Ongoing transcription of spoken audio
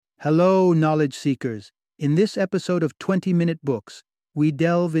Hello, knowledge seekers. In this episode of 20-Minute Books, we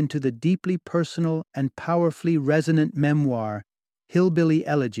delve into the deeply personal and powerfully resonant memoir, Hillbilly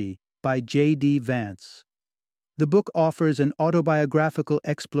Elegy by J.D. Vance. The book offers an autobiographical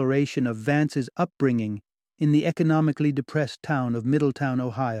exploration of Vance's upbringing in the economically depressed town of Middletown,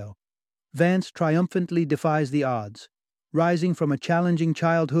 Ohio. Vance triumphantly defies the odds, rising from a challenging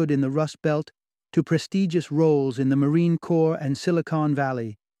childhood in the Rust Belt to prestigious roles in the Marine Corps and Silicon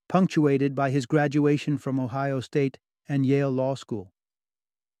Valley, punctuated by his graduation from Ohio State and Yale Law School.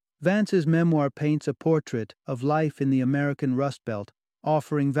 Vance's memoir paints a portrait of life in the American Rust Belt,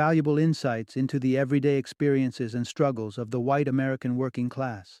 offering valuable insights into the everyday experiences and struggles of the white American working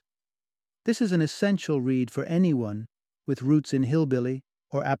class. This is an essential read for anyone with roots in hillbilly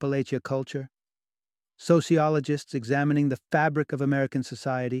or Appalachia culture, sociologists examining the fabric of American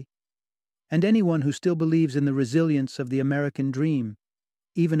society, and anyone who still believes in the resilience of the American dream,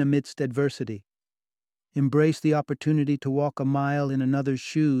 even amidst adversity. Embrace the opportunity to walk a mile in another's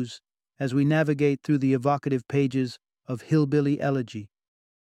shoes as we navigate through the evocative pages of Hillbilly Elegy.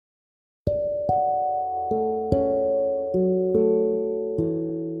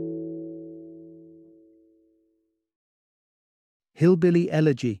 Hillbilly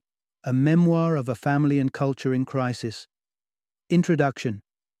Elegy, a memoir of a family and culture in crisis. Introduction.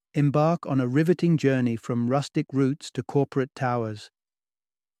 Embark on a riveting journey from rustic roots to corporate towers.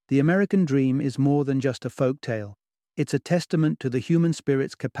 The American dream is more than just a folktale. It's a testament to the human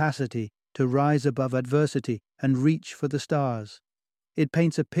spirit's capacity to rise above adversity and reach for the stars. It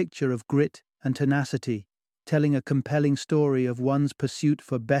paints a picture of grit and tenacity, telling a compelling story of one's pursuit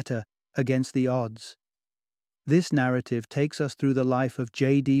for better against the odds. This narrative takes us through the life of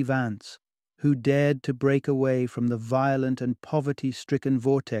J.D. Vance, who dared to break away from the violent and poverty-stricken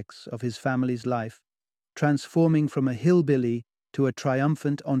vortex of his family's life, transforming from a hillbilly to a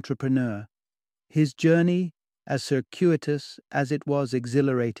triumphant entrepreneur. His journey, as circuitous as it was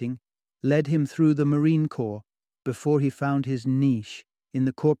exhilarating, led him through the Marine Corps before he found his niche in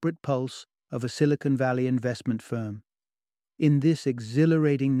the corporate pulse of a Silicon Valley investment firm. In this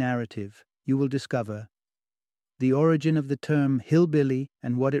exhilarating narrative, you will discover the origin of the term hillbilly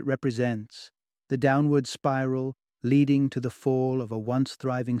and what it represents, the downward spiral leading to the fall of a once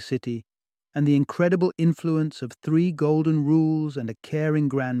thriving city, and the incredible influence of 3 golden rules and a caring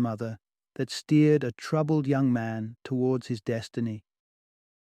grandmother that steered a troubled young man towards his destiny.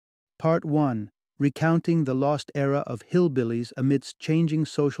 Part 1. Recounting the lost era of hillbillies amidst changing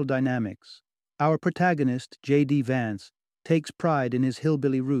social dynamics. Our protagonist, J.D. Vance, takes pride in his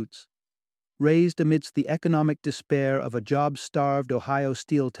hillbilly roots. Raised amidst the economic despair of a job-starved Ohio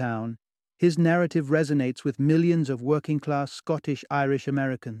steel town, his narrative resonates with millions of working-class Scottish-Irish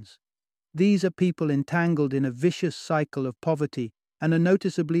Americans. These are people entangled in a vicious cycle of poverty and a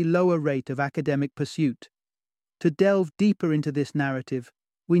noticeably lower rate of academic pursuit. To delve deeper into this narrative,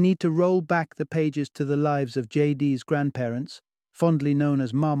 we need to roll back the pages to the lives of J.D.'s grandparents, fondly known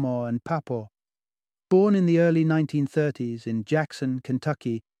as Mama and Papa. Born in the early 1930s in Jackson,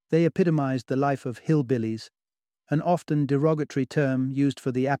 Kentucky, they epitomized the life of hillbillies, an often derogatory term used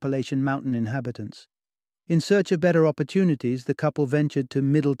for the Appalachian Mountain inhabitants. In search of better opportunities, the couple ventured to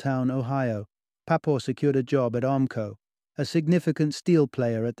Middletown, Ohio. Papa secured a job at Armco, a significant steel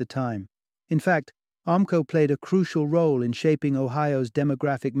player at the time. In fact, Armco played a crucial role in shaping Ohio's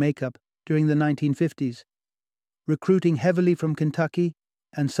demographic makeup during the 1950s, recruiting heavily from Kentucky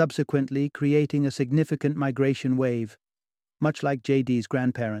and subsequently creating a significant migration wave, much like J.D.'s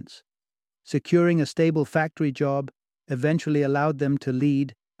grandparents. Securing a stable factory job eventually allowed them to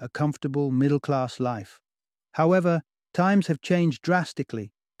lead a comfortable middle-class life. However, times have changed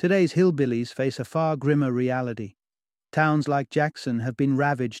drastically. Today's hillbillies face a far grimmer reality. Towns like Jackson have been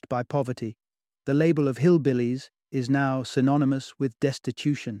ravaged by poverty. The label of hillbillies is now synonymous with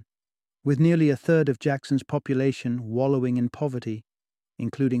destitution. With nearly a third of Jackson's population wallowing in poverty,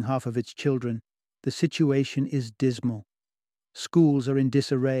 including half of its children, the situation is dismal. Schools are in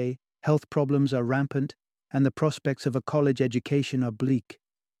disarray, health problems are rampant, and the prospects of a college education are bleak.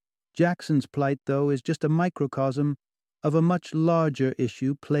 Jackson's plight, though, is just a microcosm of a much larger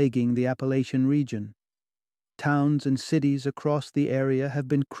issue plaguing the Appalachian region. Towns and cities across the area have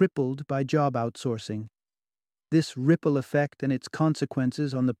been crippled by job outsourcing. This ripple effect and its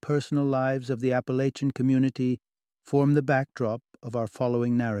consequences on the personal lives of the Appalachian community form the backdrop of our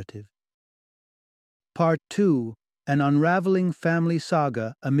following narrative. Part 2. An unraveling family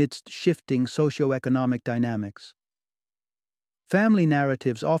saga amidst shifting socioeconomic dynamics. Family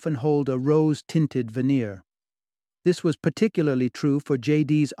narratives often hold a rose-tinted veneer. This was particularly true for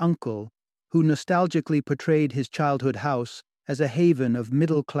J.D.'s uncle, who nostalgically portrayed his childhood house as a haven of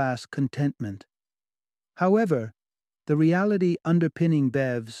middle-class contentment. However, the reality underpinning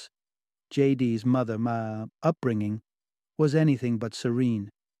Bev's, JD's mother, upbringing was anything but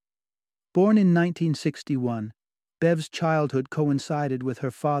serene. Born in 1961, Bev's childhood coincided with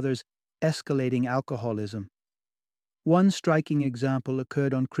her father's escalating alcoholism. One striking example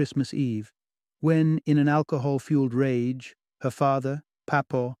occurred on Christmas Eve, when, in an alcohol-fueled rage, her father,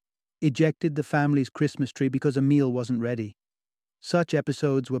 Papa, ejected the family's Christmas tree because a meal wasn't ready. Such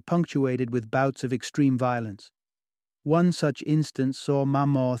episodes were punctuated with bouts of extreme violence. One such instance saw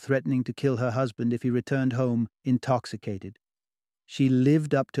Mama threatening to kill her husband if he returned home intoxicated. She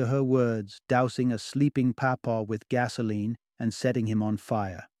lived up to her words, dousing a sleeping Papa with gasoline and setting him on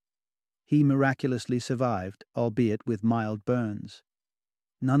fire. He miraculously survived, albeit with mild burns.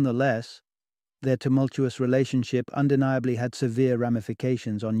 Nonetheless, their tumultuous relationship undeniably had severe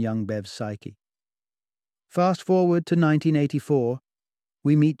ramifications on young Bev's psyche. Fast forward to 1984,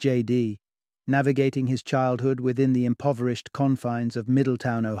 we meet J.D., navigating his childhood within the impoverished confines of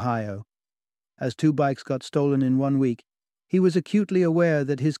Middletown, Ohio. As 2 bikes got stolen in 1 week, he was acutely aware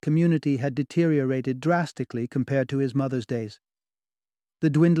that his community had deteriorated drastically compared to his mother's days. The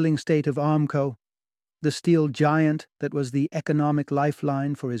dwindling state of Armco, the steel giant that was the economic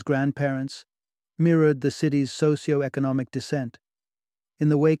lifeline for his grandparents, mirrored the city's socio-economic descent. In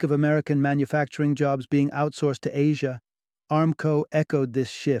the wake of American manufacturing jobs being outsourced to Asia, Armco echoed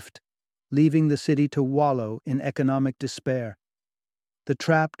this shift, leaving the city to wallow in economic despair. The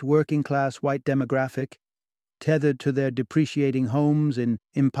trapped working-class white demographic, tethered to their depreciating homes in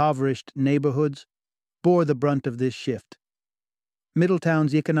impoverished neighborhoods, bore the brunt of this shift.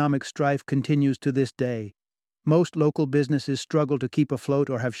 Middletown's economic strife continues to this day. Most local businesses struggle to keep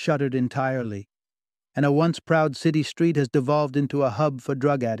afloat or have shuttered entirely, and a once proud city street has devolved into a hub for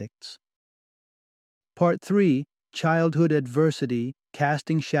drug addicts. Part 3, Childhood Adversity,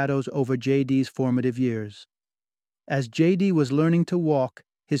 Casting Shadows over J.D.'s Formative Years. As J.D. was learning to walk,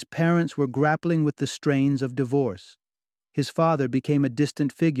 his parents were grappling with the strains of divorce. His father became a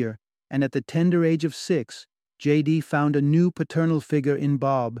distant figure, and at the tender age of 6, J.D. found a new paternal figure in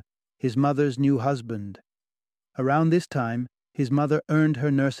Bob, his mother's new husband. Around this time, his mother earned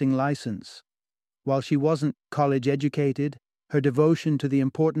her nursing license. While she wasn't college-educated, her devotion to the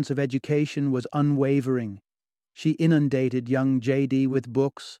importance of education was unwavering. She inundated young J.D. with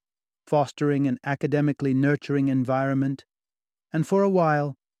books, fostering an academically nurturing environment, and for a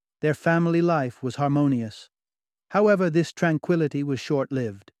while, their family life was harmonious. However, this tranquility was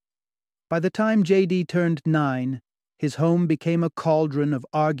short-lived. By the time J.D. turned 9, his home became a cauldron of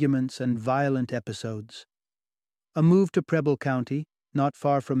arguments and violent episodes. A move to Preble County, not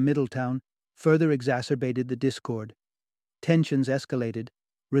far from Middletown, further exacerbated the discord. Tensions escalated,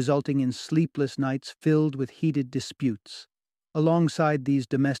 resulting in sleepless nights filled with heated disputes. Alongside these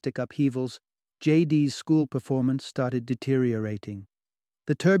domestic upheavals, J.D.'s school performance started deteriorating.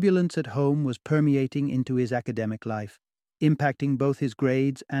 The turbulence at home was permeating into his academic life, impacting both his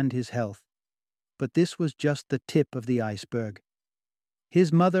grades and his health. But this was just the tip of the iceberg.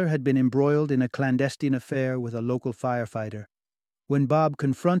 His mother had been embroiled in a clandestine affair with a local firefighter. When Bob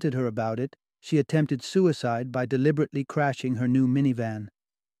confronted her about it, she attempted suicide by deliberately crashing her new minivan.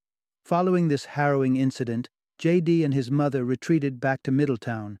 Following this harrowing incident, J.D. and his mother retreated back to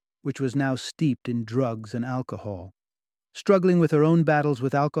Middletown, which was now steeped in drugs and alcohol. Struggling with her own battles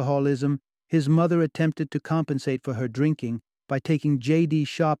with alcoholism, his mother attempted to compensate for her drinking by taking J.D.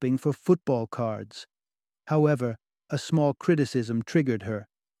 shopping for football cards. However, a small criticism triggered her,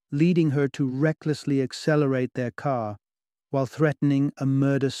 leading her to recklessly accelerate their car while threatening a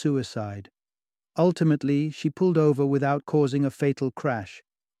murder-suicide. Ultimately, she pulled over without causing a fatal crash.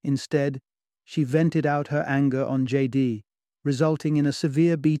 Instead, she vented out her anger on J.D., resulting in a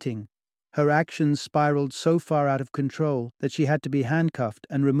severe beating. Her actions spiraled so far out of control that she had to be handcuffed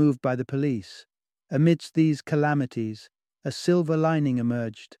and removed by the police. Amidst these calamities, a silver lining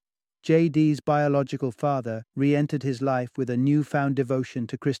emerged. J.D.'s biological father re-entered his life with a newfound devotion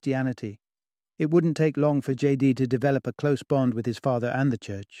to Christianity. It wouldn't take long for J.D. to develop a close bond with his father and the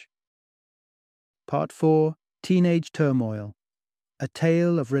church. Part 4, Teenage Turmoil. A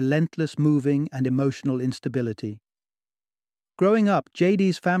tale of relentless moving and emotional instability. Growing up,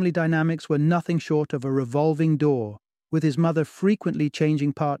 J.D.'s family dynamics were nothing short of a revolving door, with his mother frequently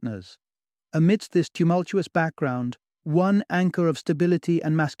changing partners. Amidst this tumultuous background, one anchor of stability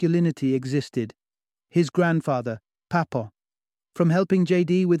and masculinity existed: his grandfather, Papa. From helping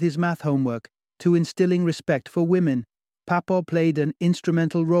J.D. with his math homework to instilling respect for women, Papa played an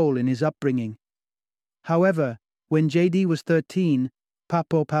instrumental role in his upbringing. However, when J.D. was 13,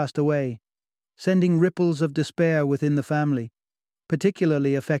 Papa passed away, sending ripples of despair within the family.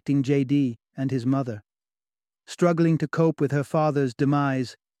 particularly affecting JD and his mother. Struggling to cope with her father's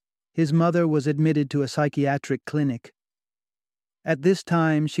demise, his mother was admitted to a psychiatric clinic. At this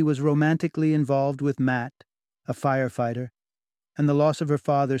time, she was romantically involved with Matt, a firefighter, and the loss of her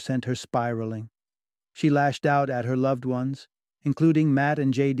father sent her spiraling. She lashed out at her loved ones, including Matt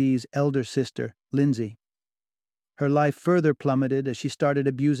and JD's elder sister, Lindsay. Her life further plummeted as she started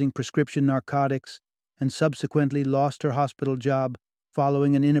abusing prescription narcotics and subsequently lost her hospital job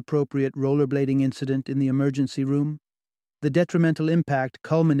following an inappropriate rollerblading incident in the emergency room. The detrimental impact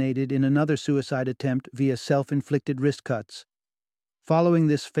culminated in another suicide attempt via self-inflicted wrist cuts. Following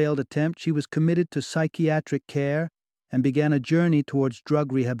this failed attempt, she was committed to psychiatric care and began a journey towards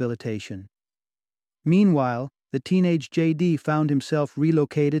drug rehabilitation. Meanwhile, the teenage JD found himself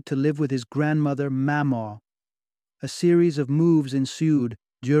relocated to live with his grandmother, Mamaw. A series of moves ensued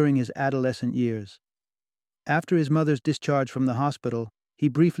during his adolescent years. After his mother's discharge from the hospital, he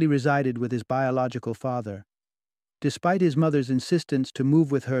briefly resided with his biological father. Despite his mother's insistence to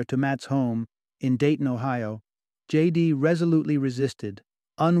move with her to Matt's home in Dayton, Ohio, JD resolutely resisted,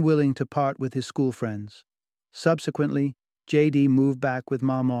 unwilling to part with his school friends. Subsequently, JD moved back with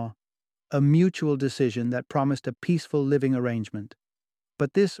Mamaw, a mutual decision that promised a peaceful living arrangement.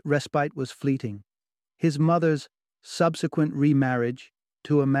 But this respite was fleeting. His mother's subsequent remarriage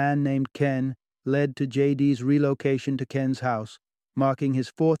to a man named Ken led to JD's relocation to Ken's house, marking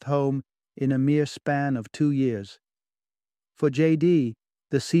his fourth home in a mere span of 2 years. For JD,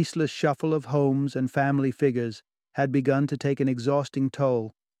 the ceaseless shuffle of homes and family figures had begun to take an exhausting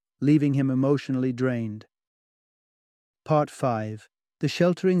toll, leaving him emotionally drained. Part 5. The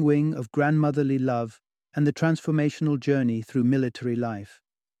sheltering wing of grandmotherly love and the transformational journey through military life.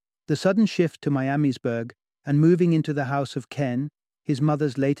 The sudden shift to Miamisburg and moving into the house of Ken, his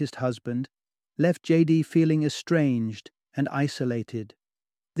mother's latest husband, left JD feeling estranged and isolated.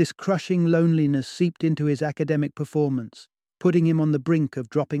 This crushing loneliness seeped into his academic performance, putting him on the brink of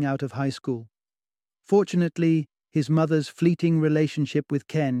dropping out of high school. Fortunately, his mother's fleeting relationship with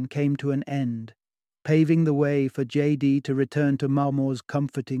Ken came to an end, paving the way for JD to return to Mamaw's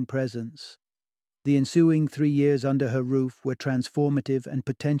comforting presence. The ensuing 3 years under her roof were transformative and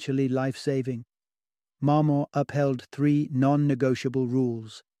potentially life-saving. Mamaw upheld 3 non-negotiable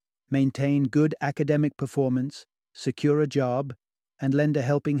rules: maintain good academic performance, secure a job, and lend a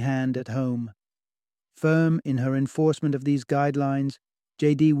helping hand at home. Firm in her enforcement of these guidelines,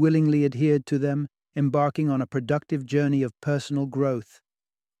 JD willingly adhered to them, embarking on a productive journey of personal growth.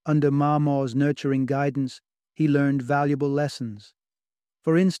 Under Mamaw's nurturing guidance, he learned valuable lessons.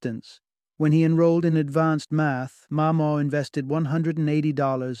 For instance, when he enrolled in advanced math, Mamaw invested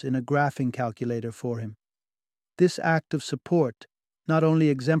 $180 in a graphing calculator for him. This act of support not only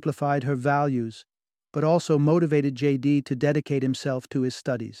exemplified her values, but also motivated JD to dedicate himself to his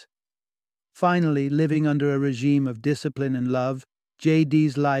studies. Finally, living under a regime of discipline and love,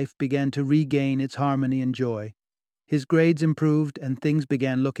 JD's life began to regain its harmony and joy. His grades improved and things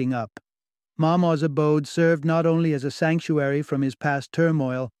began looking up. Mamaw's abode served not only as a sanctuary from his past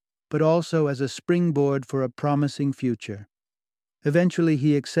turmoil, but also as a springboard for a promising future. Eventually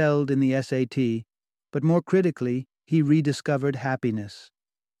he excelled in the SAT, but more critically, he rediscovered happiness.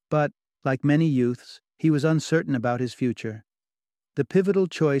 But, like many youths, he was uncertain about his future. The pivotal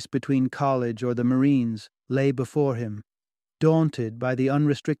choice between college or the Marines lay before him. Daunted by the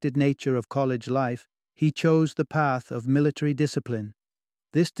unrestricted nature of college life, he chose the path of military discipline.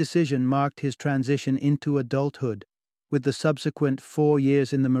 This decision marked his transition into adulthood, with the subsequent 4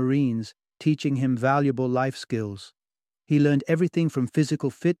 years in the Marines teaching him valuable life skills. He learned everything from physical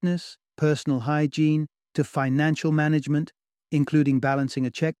fitness, personal hygiene, to financial management, including balancing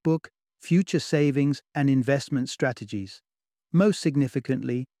a checkbook, future savings, and investment strategies. Most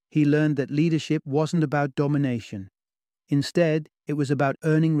significantly, he learned that leadership wasn't about domination. Instead, it was about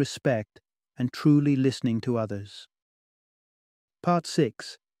earning respect and truly listening to others. Part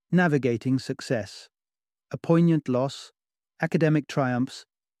 6. Navigating Success. A poignant loss, academic triumphs,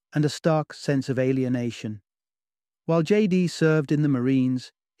 and a stark sense of alienation. While JD served in the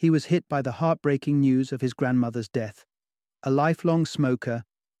Marines, he was hit by the heartbreaking news of his grandmother's death. A lifelong smoker,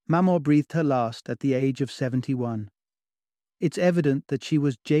 Mamaw breathed her last at the age of 71. It's evident that she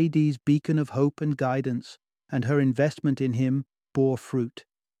was JD's beacon of hope and guidance, and her investment in him bore fruit.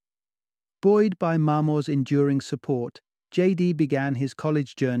 Buoyed by Mamaw's enduring support, JD began his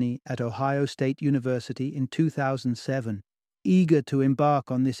college journey at Ohio State University in 2007, eager to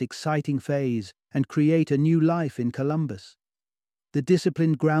embark on this exciting phase and create a new life in Columbus. The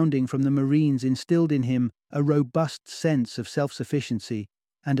disciplined grounding from the Marines instilled in him a robust sense of self-sufficiency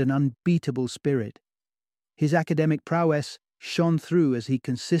and an unbeatable spirit. His academic prowess shone through as he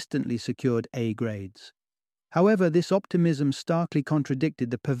consistently secured A grades. However, this optimism starkly contradicted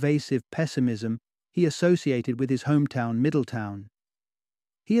the pervasive pessimism he associated with his hometown, Middletown.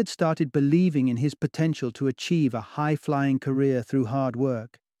 He had started believing in his potential to achieve a high-flying career through hard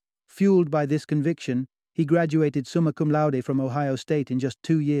work. Fueled by this conviction, he graduated summa cum laude from Ohio State in just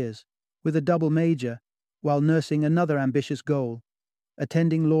 2 years, with a double major, while nursing another ambitious goal,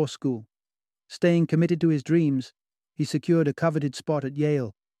 attending law school. Staying committed to his dreams, he secured a coveted spot at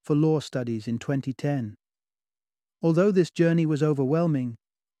Yale for law studies in 2010. Although this journey was overwhelming,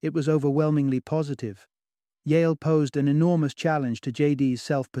 it was overwhelmingly positive. Yale posed an enormous challenge to JD's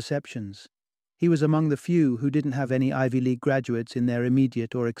self-perceptions. He was among the few who didn't have any Ivy League graduates in their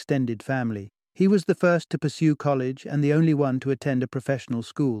immediate or extended family. He was the first to pursue college and the only one to attend a professional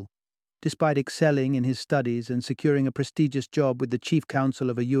school. Despite excelling in his studies and securing a prestigious job with the chief counsel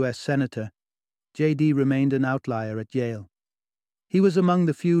of a U.S. senator, JD remained an outlier at Yale. He was among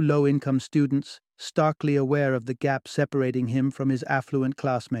the few low-income students, starkly aware of the gap separating him from his affluent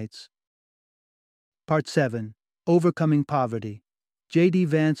classmates. Part 7. Overcoming Poverty. J.D.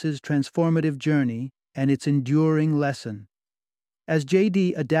 Vance's transformative journey and its enduring lesson. As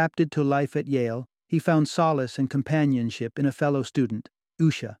J.D. adapted to life at Yale, he found solace and companionship in a fellow student,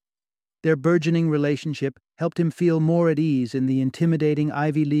 Usha. Their burgeoning relationship helped him feel more at ease in the intimidating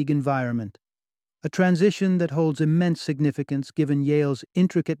Ivy League environment, a transition that holds immense significance given Yale's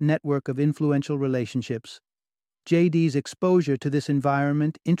intricate network of influential relationships. J.D.'s exposure to this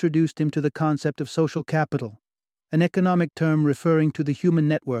environment introduced him to the concept of social capital, an economic term referring to the human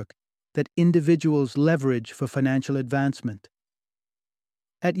network that individuals leverage for financial advancement.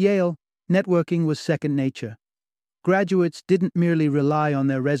 At Yale, networking was second nature. Graduates didn't merely rely on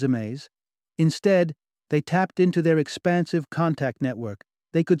their resumes. Instead, they tapped into their expansive contact network.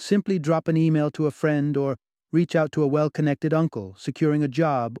 They could simply drop an email to a friend or reach out to a well-connected uncle, securing a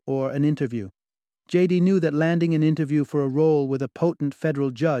job or an interview. JD knew that landing an interview for a role with a potent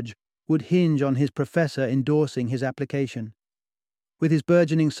federal judge would hinge on his professor endorsing his application. With his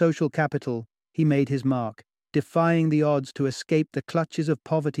burgeoning social capital, he made his mark, defying the odds to escape the clutches of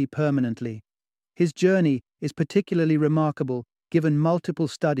poverty permanently. His journey is particularly remarkable given multiple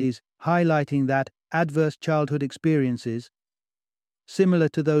studies highlighting that adverse childhood experiences, similar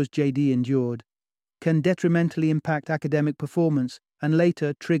to those JD endured, can detrimentally impact academic performance and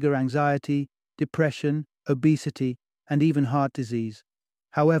later trigger anxiety, depression, obesity, and even heart disease.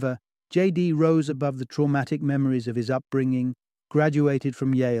 However, JD rose above the traumatic memories of his upbringing, graduated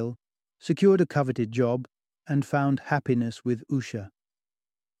from Yale, secured a coveted job, and found happiness with Usha.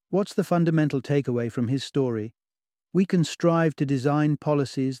 What's the fundamental takeaway from his story? We can strive to design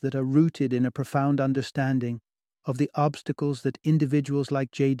policies that are rooted in a profound understanding of the obstacles that individuals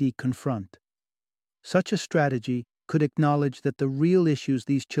like JD confront. Such a strategy could acknowledge that the real issues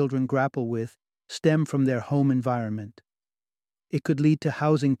these children grapple with stem from their home environment. It could lead to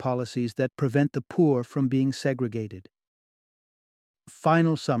housing policies that prevent the poor from being segregated.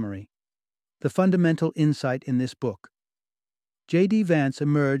 Final summary. The fundamental insight in this book. J.D. Vance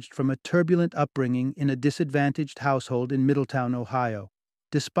emerged from a turbulent upbringing in a disadvantaged household in Middletown, Ohio.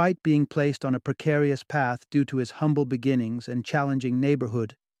 Despite being placed on a precarious path due to his humble beginnings and challenging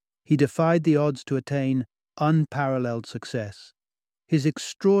neighborhood, he defied the odds to attain unparalleled success. His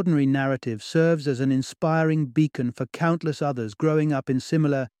extraordinary narrative serves as an inspiring beacon for countless others growing up in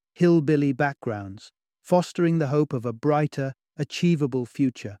similar hillbilly backgrounds, fostering the hope of a brighter, achievable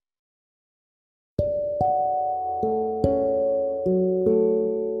future.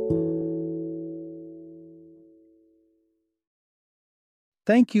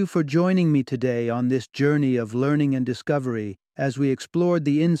 Thank you for joining me today on this journey of learning and discovery as we explored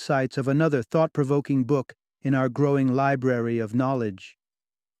the insights of another thought-provoking book in our growing library of knowledge.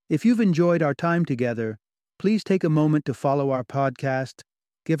 If you've enjoyed our time together, please take a moment to follow our podcast,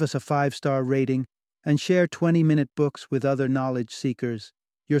 give us a 5-star rating, and share 20-minute books with other knowledge seekers.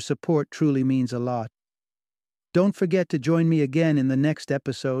 Your support truly means a lot. Don't forget to join me again in the next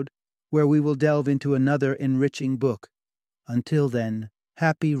episode, where we will delve into another enriching book. Until then,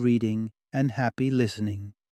 happy reading and happy listening.